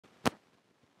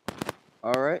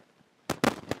Alright.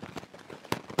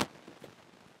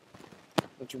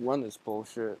 Let's run this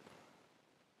bullshit.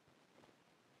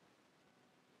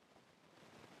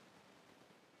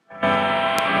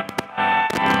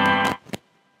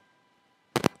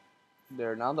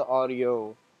 There, now the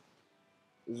audio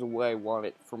is the way I want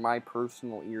it for my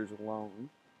personal ears alone.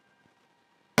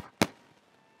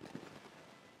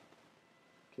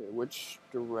 Okay, which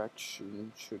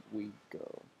direction should we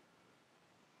go?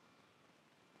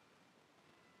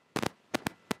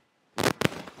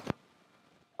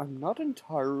 I'm not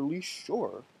entirely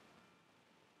sure.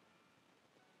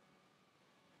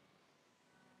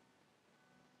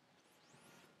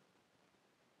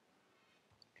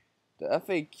 The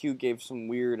FAQ gave some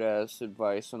weird ass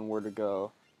advice on where to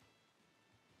go.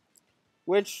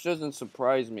 Which doesn't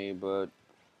surprise me, but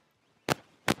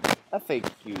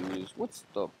FAQs, what's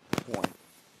the point?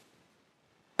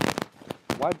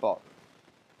 Why bother?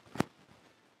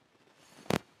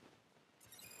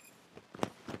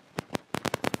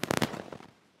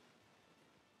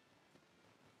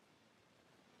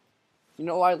 You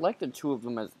know, I like the two of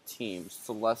them as a team,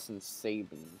 Celeste and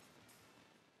Sabin.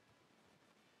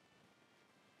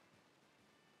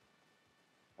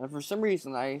 And for some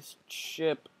reason, I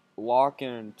ship Locke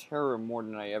and Terra more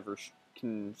than I ever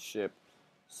can ship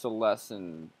Celeste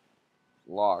and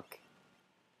Locke.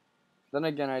 Then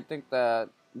again, I think that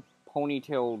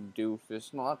Ponytail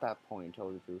Doofus, no, not that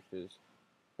Ponytail Doofus,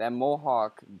 that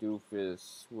Mohawk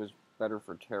Doofus was better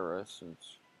for Terra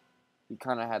since he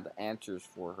kind of had the answers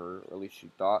for her, or at least she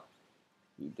thought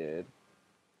he did.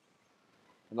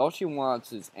 And all she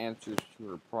wants is answers to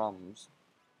her problems.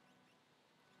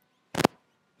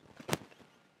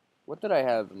 What did I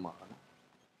have him on?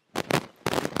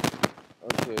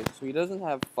 Okay, so he doesn't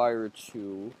have Fire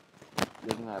 2, he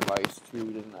doesn't have Ice 2,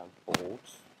 he doesn't have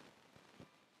Bolt.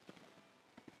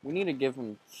 We need to give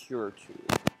him Cure 2.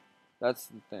 That's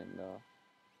the thing, though.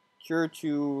 Cure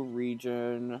 2,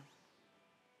 Regen,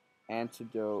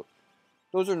 Antidote.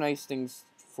 Those are nice things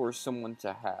for someone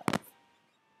to have.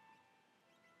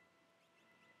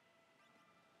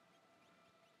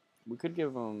 We could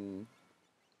give him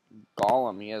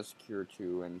Golem. He has Cure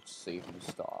 2 and Safe and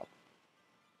Stop.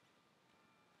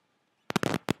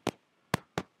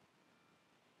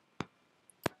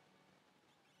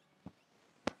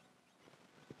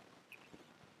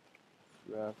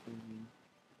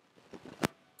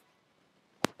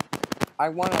 I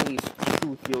want at least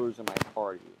 2 healers in my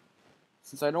party,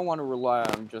 since I don't want to rely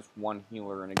on just one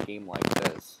healer in a game like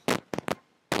this.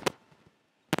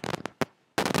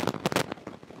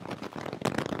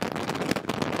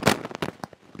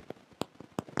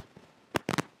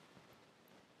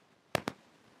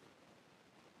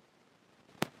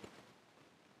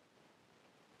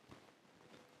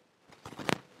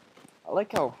 I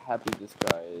like how happy this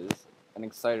guy is and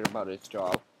excited about his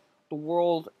job. The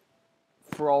world,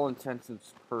 for all intents and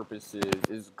purposes,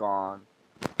 is gone,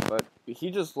 but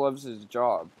he just loves his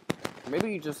job.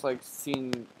 Maybe he just likes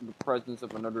seeing the presence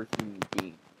of another human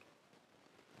being.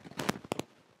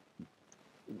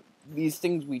 These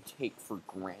things we take for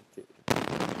granted.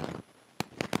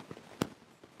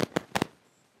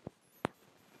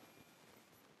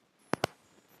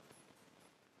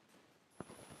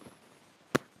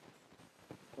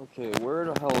 Okay, where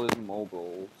the hell is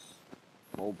mobiles?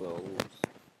 Mobiles.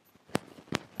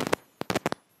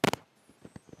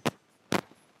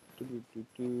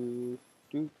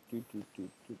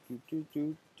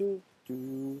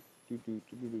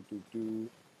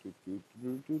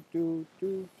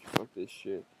 Fuck this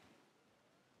shit.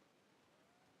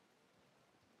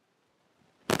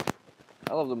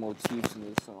 I love the motifs in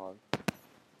this song.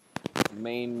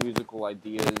 Main musical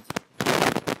ideas.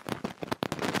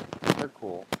 They're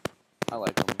cool. I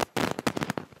like them.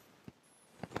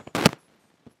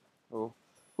 Oh,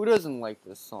 who doesn't like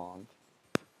this song?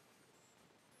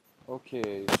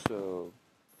 Okay, so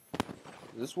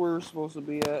is this where we're supposed to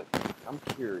be at? I'm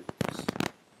curious.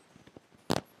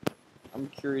 I'm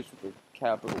curious with a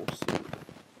capital C.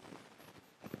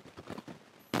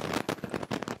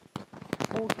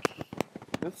 Okay,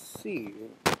 let's see.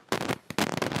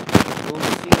 We'll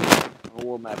see a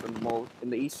world map in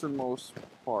the easternmost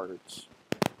parts.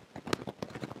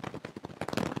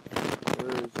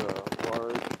 There is a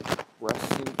large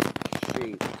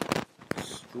crescent-shaped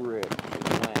strip of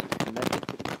land connected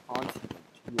to the continent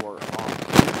you are on.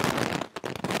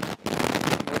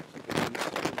 Compared to the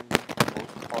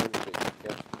easternmost part of it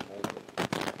gets older.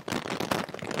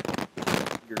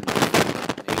 Your nation.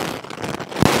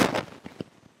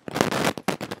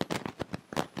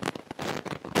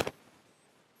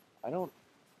 I don't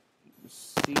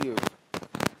see if...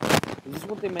 Is this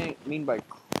what what they mean by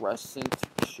crescent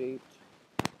shaped.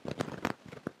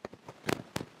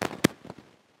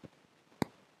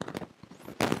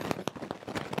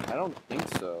 I don't think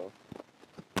so.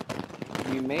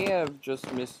 We may have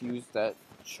just misused that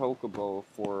chocobo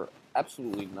for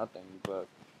absolutely nothing, but...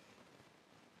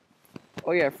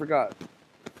 Oh yeah, I forgot.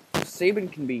 Sabin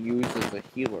can be used as a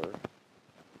healer.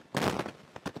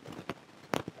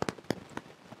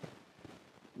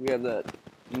 We have that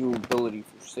new ability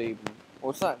for Sabin.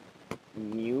 Well, it's not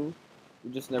new,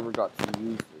 we just never got to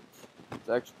use it. It's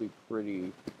actually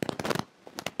pretty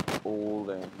old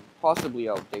and possibly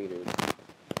outdated.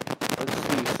 Let's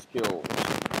see skills.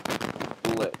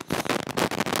 Blitz.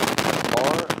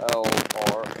 RLRLXY.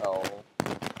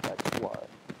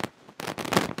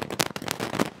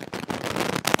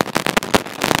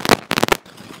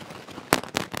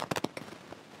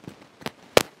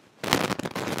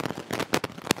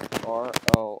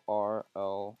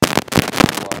 RLRLXY.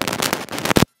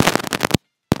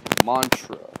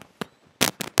 Mantra.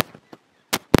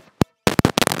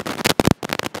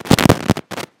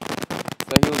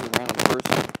 That heals a random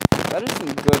person. That is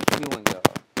some good healing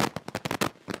though.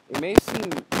 It may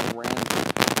seem random.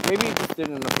 Maybe it just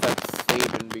didn't affect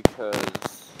Sabin because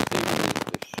Sabin is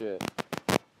the shit.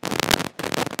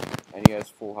 And he has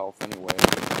full health anyway.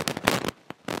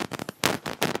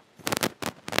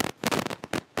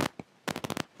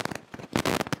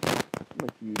 I'm a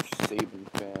huge Sabin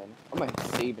fan. I'm a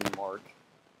Sabin mark.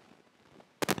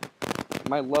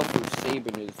 My love for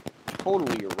Sabin is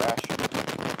totally irrational.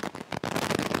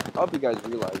 I hope you guys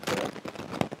realize that.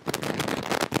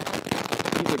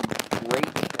 He's a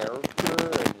great character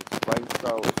and his fighting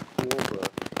style is cool, but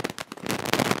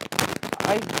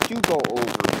I do go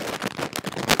over it.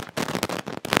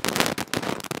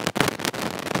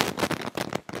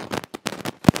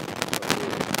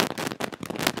 Okay.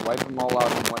 Wipe them all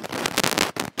out in one hit.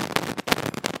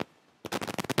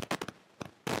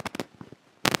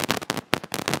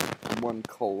 One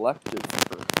collective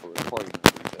for recording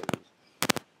members, that is.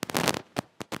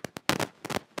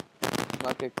 Let's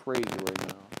not get crazy right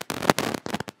now.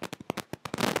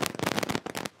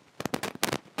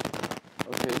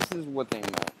 Okay, this is what they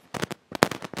meant.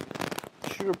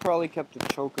 Should have probably kept the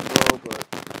chocobo, but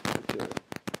okay.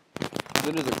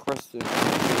 It is a crescent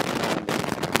and it's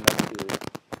connected.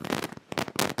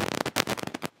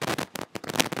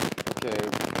 Okay,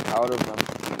 out of empty.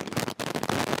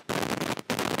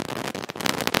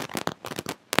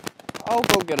 I'll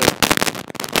go get a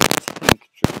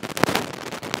tincture.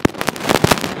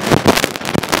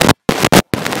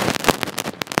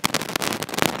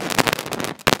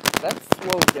 That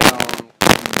slowdown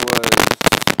was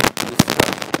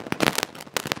disgusting.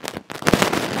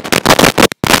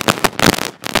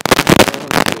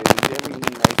 Okay, did you have any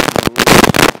nice moves?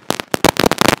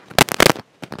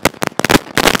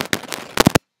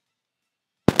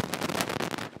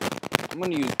 I'm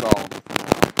gonna use Golem for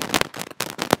now.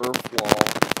 Earth Wall.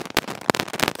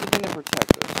 It's going to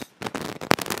protect us.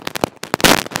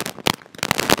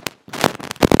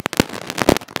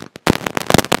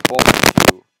 Bulk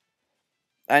 2.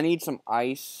 I need some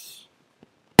ice.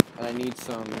 And I need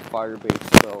some fire-based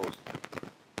spells.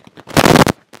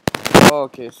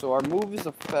 Okay, so our move is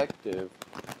effective.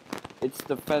 Its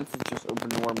defense is just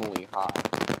abnormally high.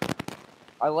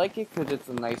 I like it because it's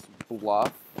a nice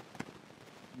bluff.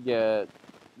 Yet,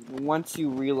 once you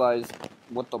realize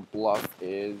what the bluff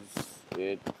is,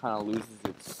 it kind of loses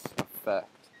its effect.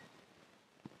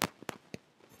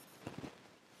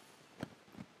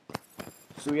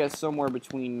 So we have somewhere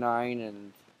between 9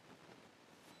 and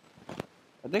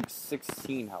I think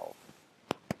 16 health.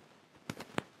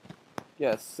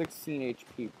 Yeah, 16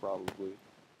 HP probably.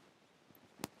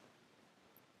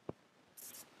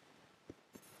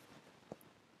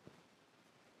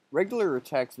 Regular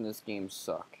attacks in this game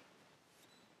suck.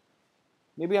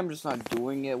 Maybe I'm just not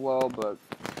doing it well, but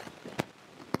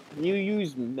you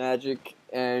use magic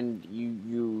and you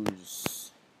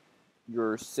use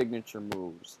your signature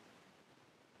moves.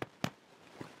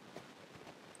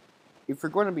 If you're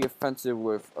going to be offensive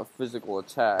with a physical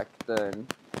attack, then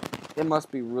it must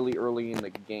be really early in the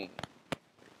game.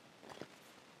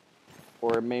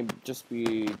 Or it may just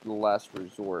be the last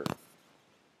resort.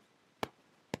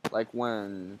 Like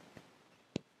when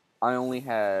I only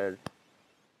had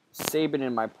Sabin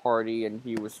in my party and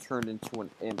he was turned into an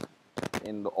imp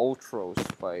in the Ultros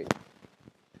fight.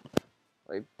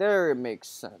 Like, there it makes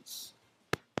sense.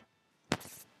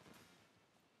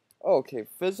 Okay,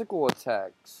 physical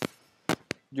attacks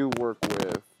do work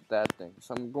with that thing,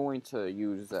 so I'm going to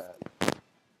use that.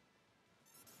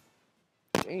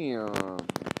 Damn.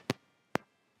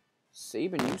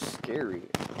 Sabin, you scary.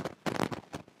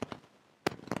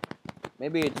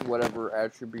 Maybe it's whatever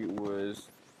attribute was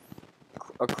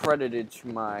accredited to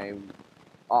my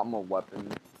Atma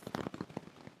weapon.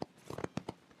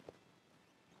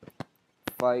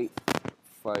 Fight,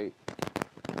 fight.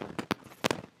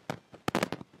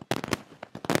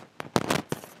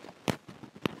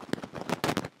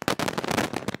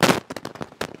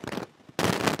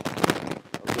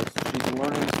 Okay, so she's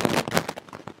learning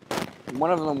some.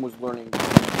 One of them was learning.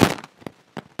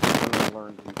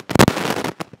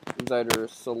 It was either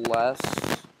Celeste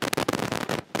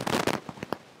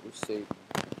or Satan.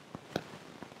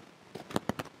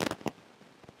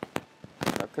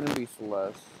 That couldn't be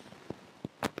Celeste.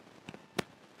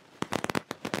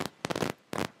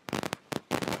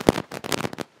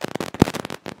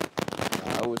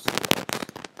 No, it was Celeste.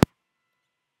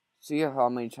 See how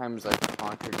many times I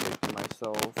contradict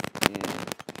myself in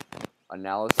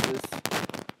analysis?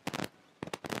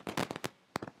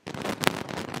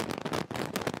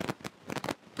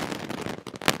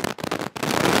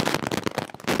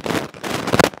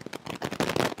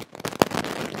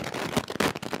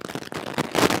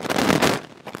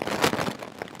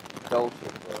 Delta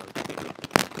bug.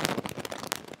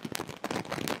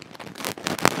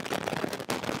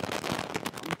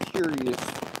 I'm curious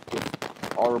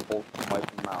if Audible can wipe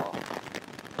them out.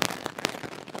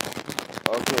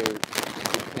 Okay, you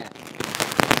can't.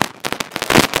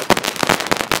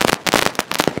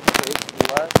 Okay, it's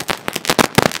less.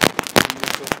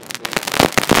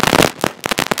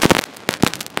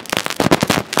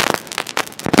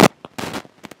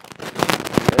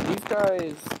 Yeah, these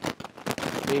guys,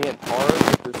 they hit hard,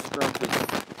 but their strength is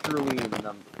purely in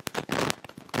numbers.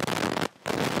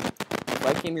 If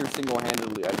I came here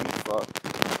single-handedly, I'd be fucked.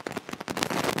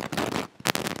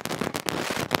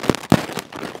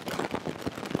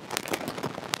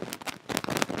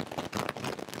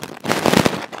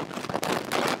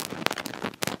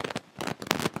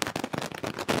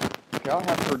 Okay, I'll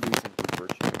have her do something for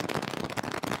you.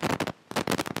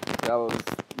 That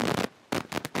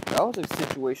was a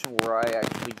situation where I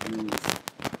actually used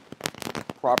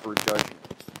proper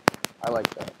judgment. I like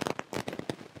that.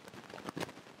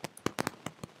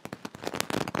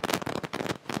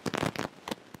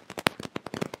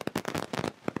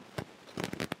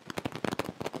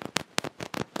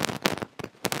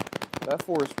 That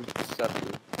force was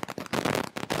deceptive.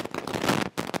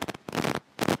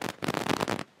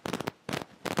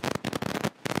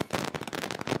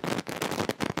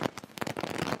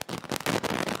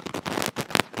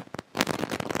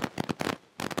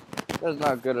 That's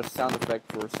not good a sound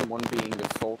effect for someone being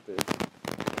assaulted.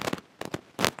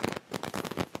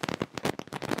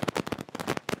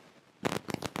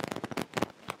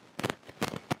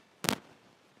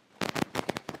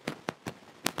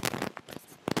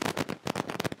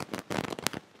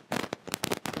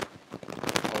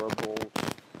 Horrible.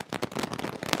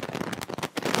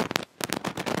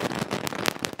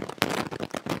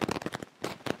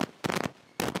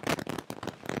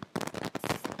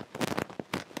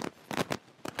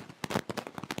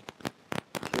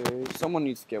 Someone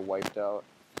needs to get wiped out.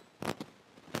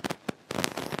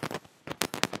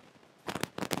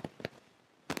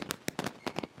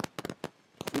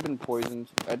 Has he been poisoned?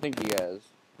 I think he has.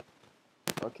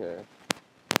 Okay.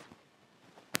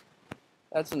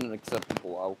 That's an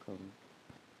acceptable outcome.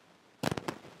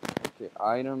 Okay,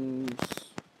 items.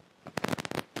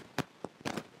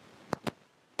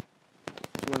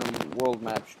 Doing a world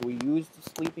map. Should we use the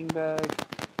sleeping bag?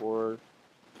 Or...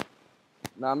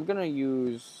 Now I'm gonna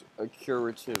use a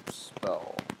curative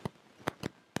spell.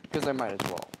 Because I might as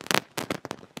well.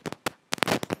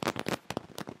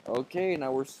 Okay,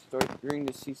 now we're starting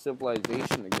to see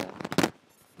civilization again.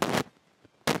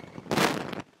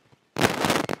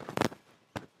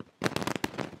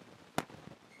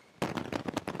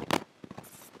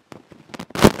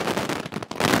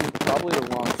 This is probably the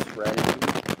wrong strategy.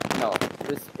 No,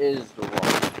 this is the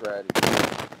wrong strategy.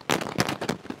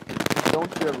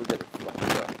 Don't you ever get it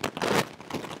fucked up.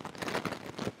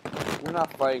 We're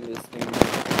not fighting this thing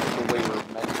the way we're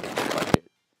meant to fight it.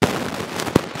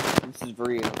 This is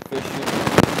very inefficient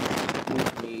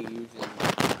with me using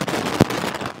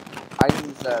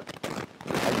items that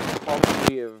I could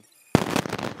probably have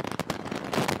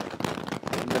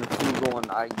been frugal and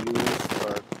I use,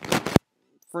 but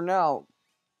for now,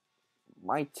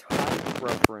 my time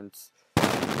preference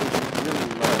is really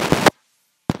low.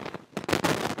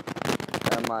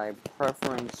 And my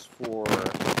preference for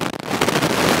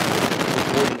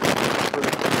avoiding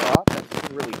critical thought is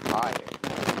really high.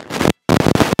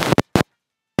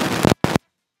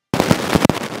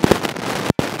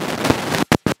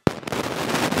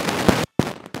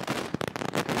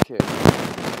 Okay.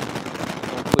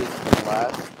 Hopefully it's the last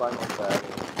final battle.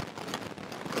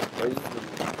 This is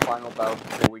the final battle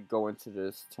before we go into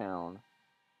this town.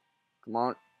 Come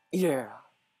on. Yeah.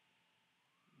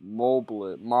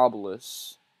 Moblus.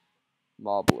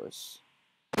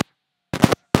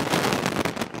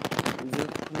 Is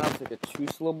it pronounced like a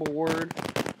two-syllable word?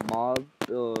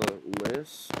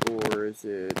 Moblus? Or is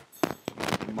it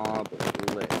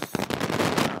mobless?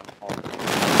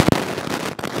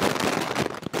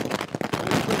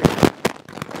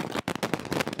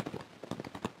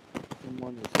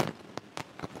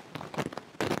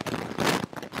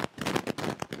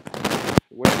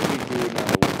 What do we do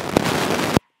now?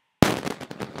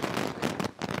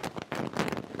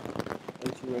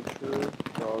 As you enter,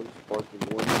 dogs barking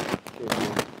warning,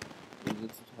 children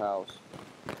visits his house.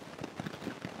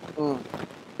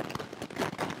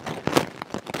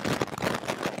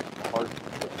 Hard to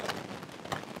get.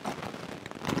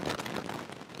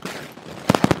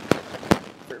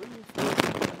 Very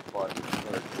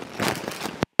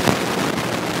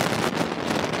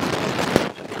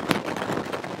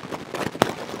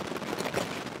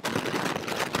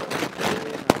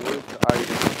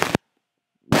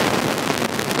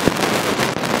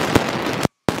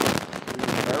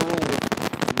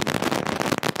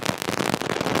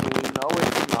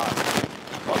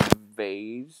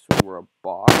vase or a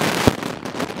box.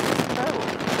 Barrel.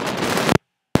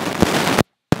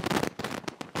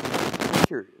 I'm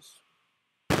curious.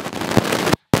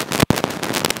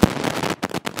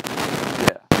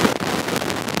 Yeah.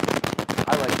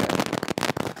 I like that.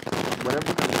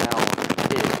 Whatever the noun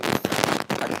is,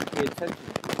 I should pay attention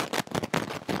to it.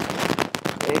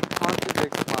 It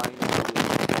contradicts my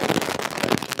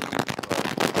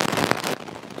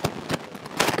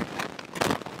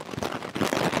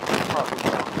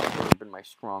my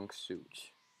strong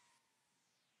suit.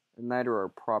 And neither are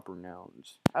proper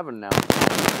nouns. I have a noun.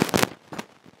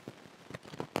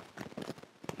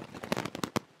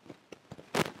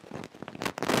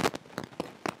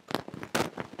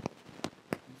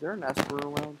 Is there an Esper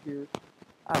around here?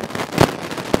 I don't know.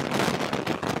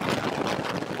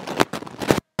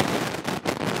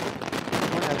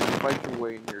 You're gonna have to fight your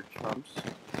way in here, chumps.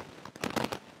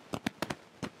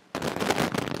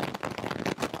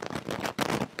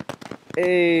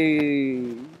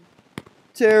 Hey!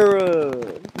 Terra!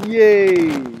 Yay!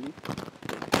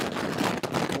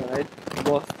 I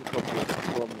lost a couple of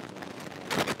plums when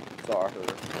I saw her.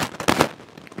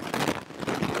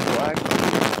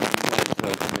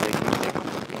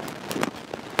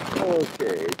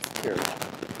 Okay, it's Terra.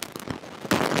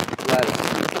 Glad it's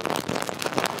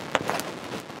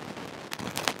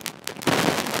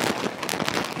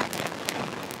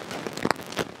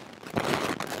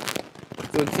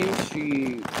so it seems she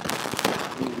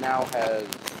now has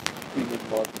human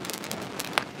blood.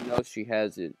 She knows she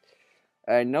has it.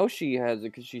 I know she has it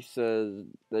because she says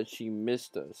that she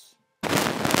missed us.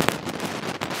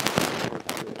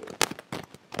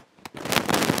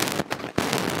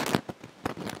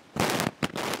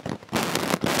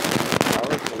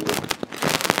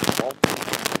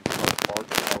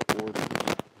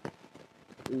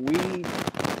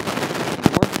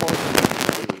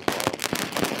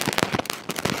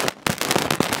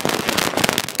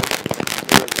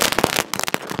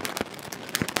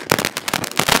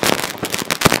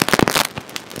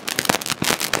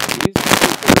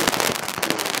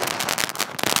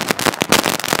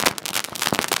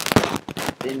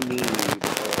 In need of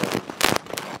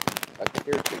a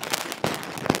caretaker.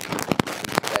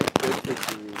 That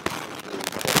caretaker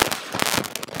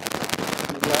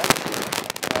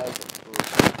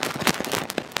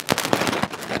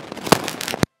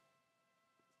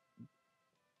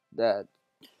that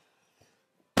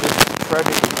this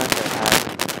tragic event that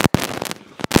happened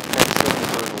had given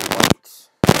her the lights.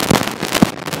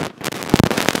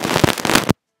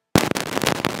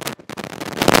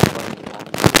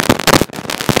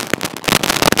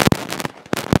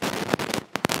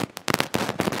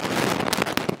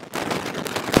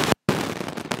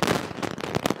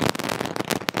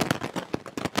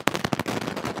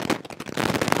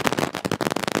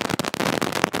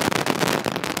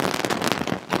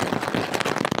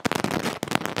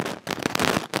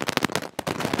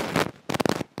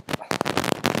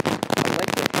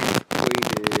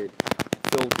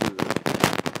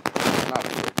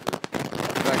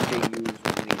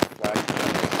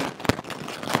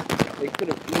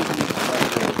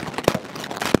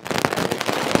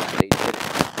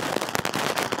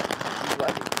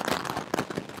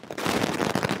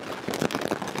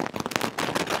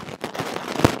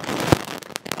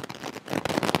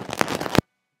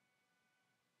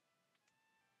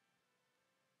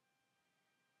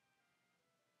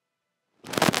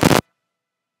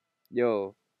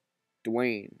 Yo,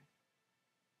 Dwayne,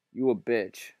 you a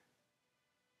bitch.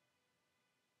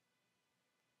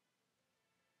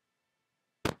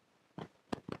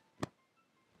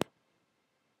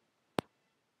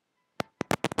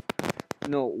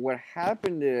 No, what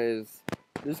happened is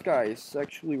this guy is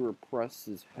sexually repressed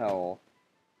as hell,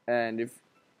 and if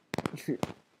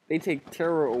they take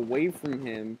Tara away from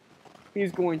him,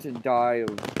 he's going to die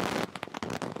of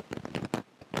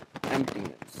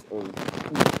emptiness, of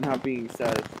not being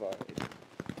satisfied.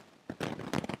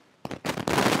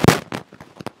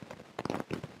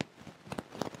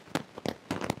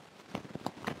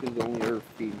 Because the only other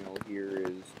female here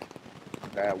is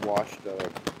that washed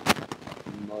up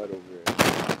mud over it.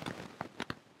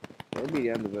 That'd be the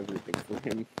end of everything for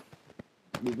him.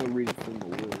 There's no reason for him to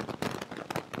live.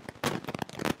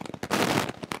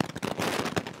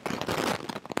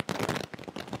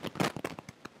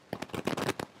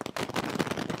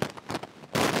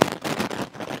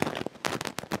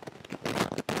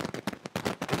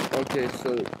 Okay, so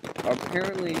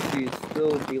apparently she's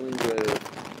still dealing with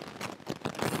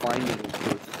finding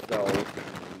herself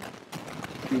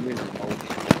and human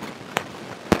emotion.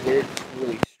 It's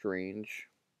really strange.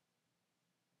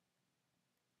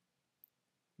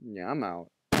 Yeah, I'm out.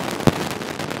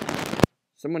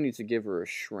 Someone needs to give her a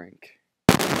shrink.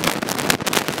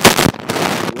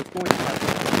 What's going to happen?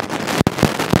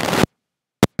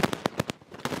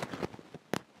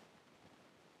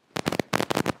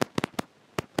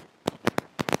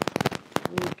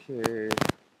 Okay.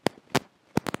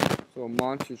 So a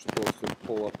monster's supposed to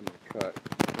pull up in the cut.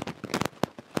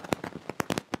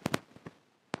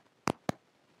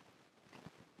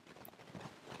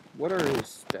 What are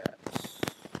his stats?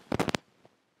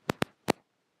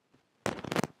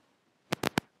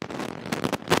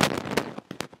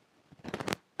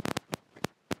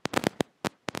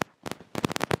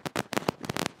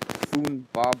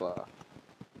 Baba.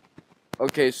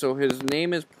 Okay, so his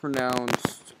name is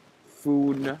pronounced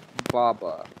Foon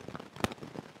Baba.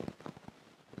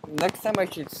 Next time I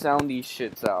should sound these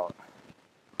shits out.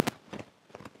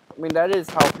 I mean, that is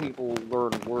how people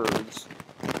learn words.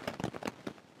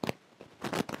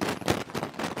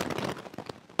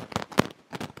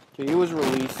 Okay, he was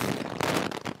released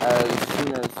as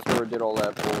soon as Tara did all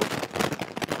that bullshit.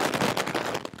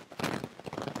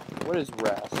 What is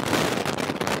rest?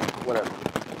 Whatever.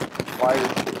 Fire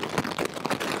shit.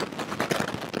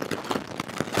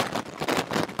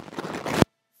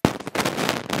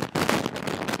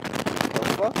 The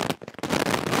fuck?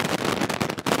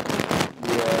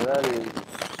 Yeah, that is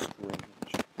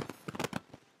strange.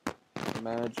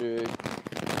 Magic.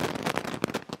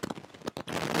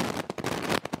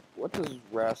 What does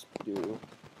Rasp do?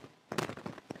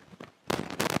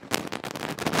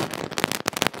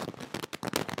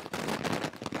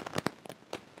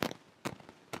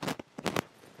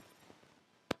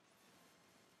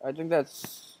 I think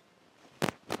that's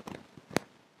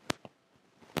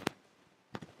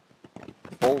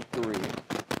Bolt 3.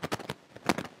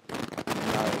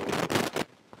 Annihilate.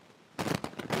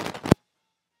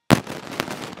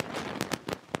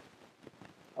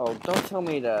 Oh, don't tell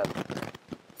me that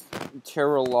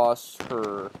Tara lost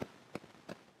her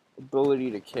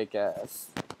ability to kick ass.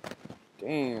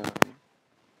 Damn.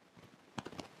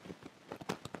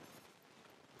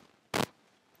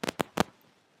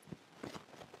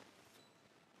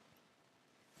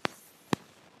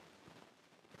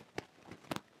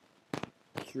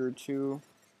 Cure 2.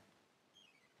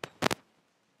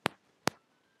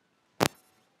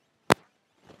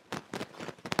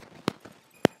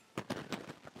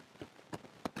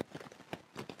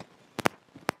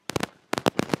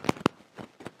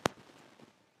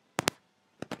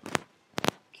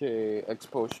 Okay, X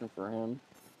potion for him.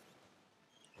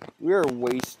 We are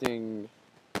wasting.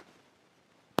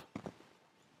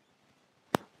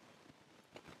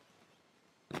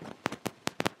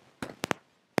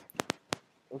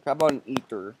 Look, how about an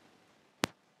ether?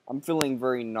 I'm feeling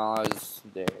very Nas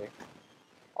today.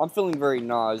 I'm feeling very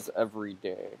Nas every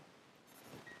day.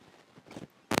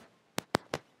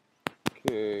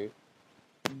 Okay.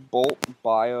 Bolt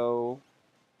Bio.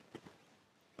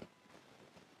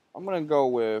 I'm gonna go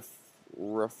with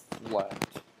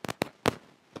Reflect.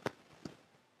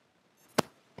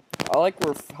 I like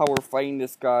how we're fighting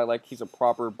this guy like he's a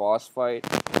proper boss fight.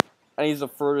 And he's the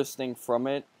furthest thing from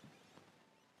it.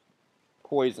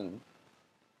 Poison.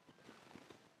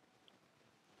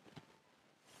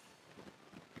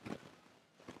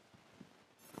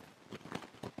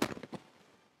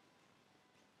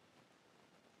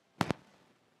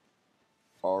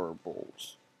 Power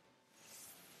Bolts.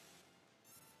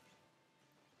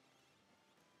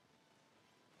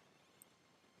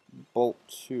 Bolt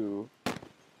 2.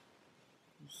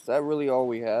 Is that really all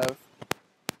we have?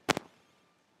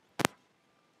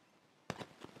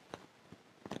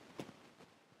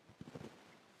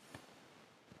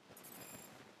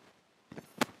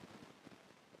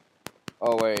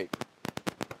 Oh, wait.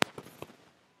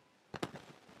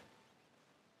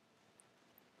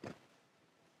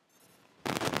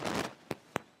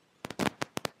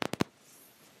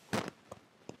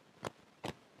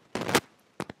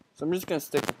 So I'm just gonna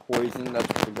stick to poison, that's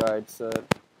what the guide said.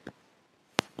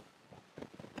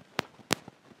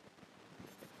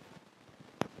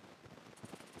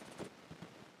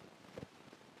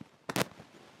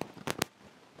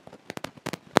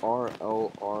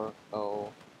 RL.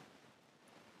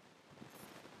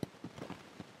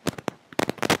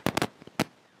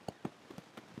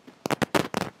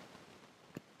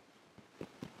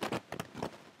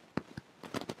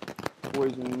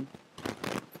 Poison.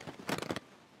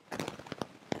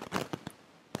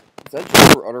 Is that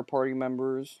just for other party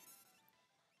members?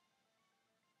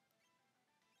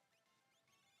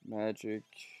 Magic.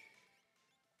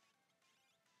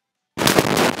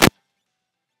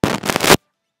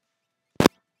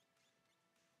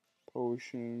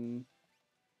 Potion.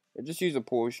 Yeah, just use a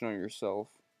potion on yourself.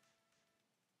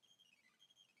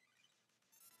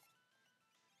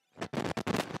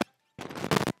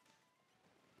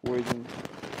 Poison.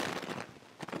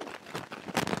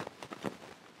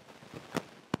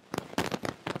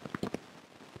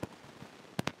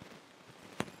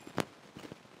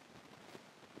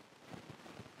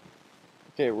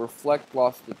 Okay, reflect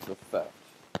lost its effect.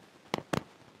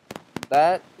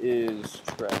 That is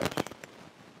trash.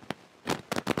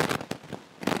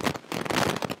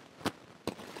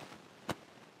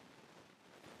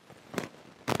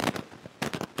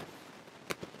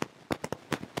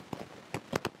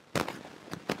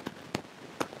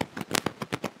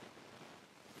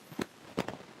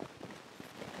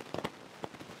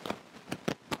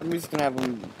 I'm just gonna have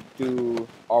him do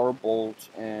Aura Bolt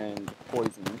and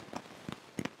Poison.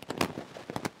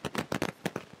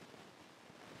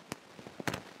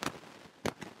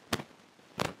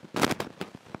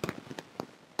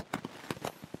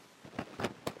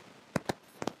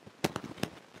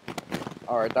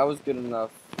 Alright, that was good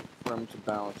enough for him to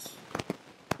bounce.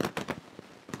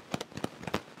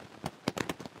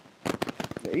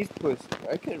 Yeah, he's pussy.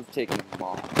 I could have taken him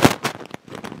off.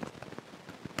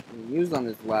 He was on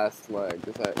his last leg.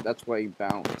 That's why he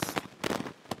bounced.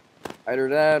 Either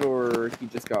that or he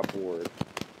just got bored.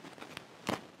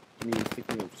 And he was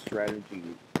thinking of strategy.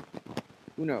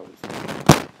 Who knows?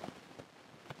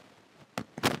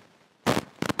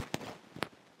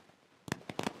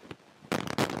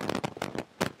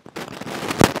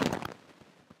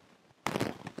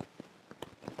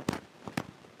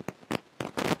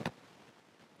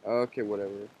 Okay,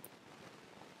 whatever.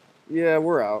 Yeah,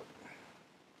 we're out.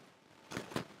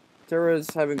 Terra's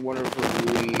having one of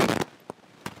her really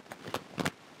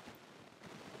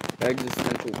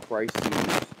existential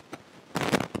crises.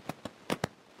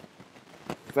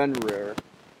 Fenrir.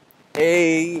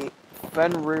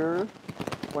 Fenrir,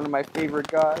 one of my favorite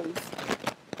guys.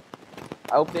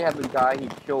 I hope they have a guy he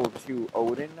killed to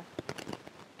Odin.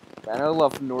 And I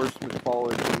love Norse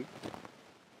mythology.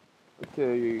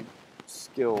 Okay,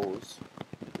 skills.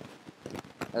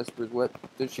 Esper, what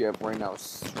does she have right now?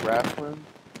 Scrapper?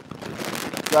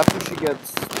 So after she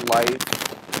gets life,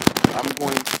 I'm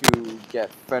going to get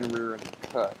Fenrir in the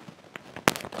cut.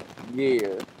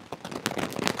 Yeah.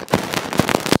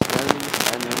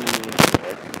 And then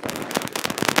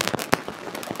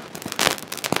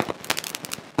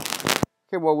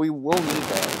okay, well, we will need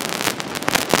that.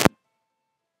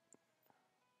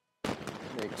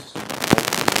 Makes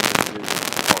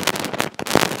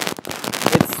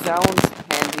it sounds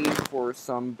handy for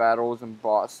some battles and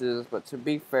bosses, but to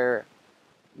be fair,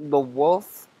 the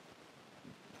wolf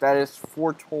that is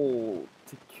foretold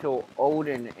to kill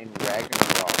Odin in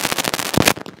Ragnarok,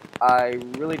 I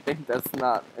really think that's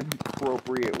not an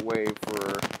appropriate way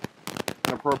for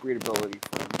an appropriate ability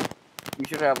for him. We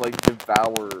should have like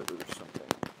Devour or something.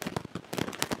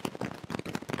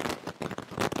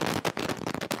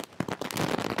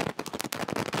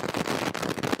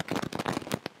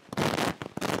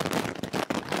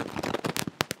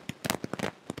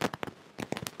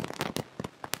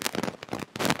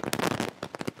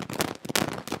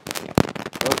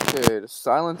 Okay, the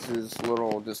silence is a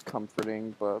little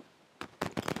discomforting, but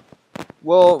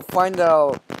we'll find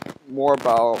out more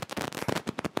about...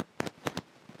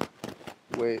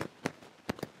 Wait.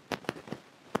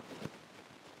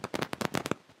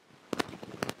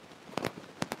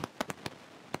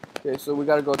 Okay, so we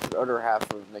gotta go to the other half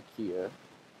of Nakia.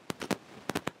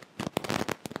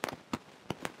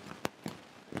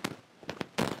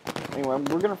 Anyway,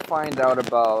 we're gonna find out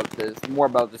about this, more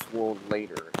about this world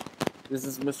later. This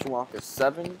is Mr. Wonka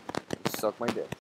 7. Suck my dick.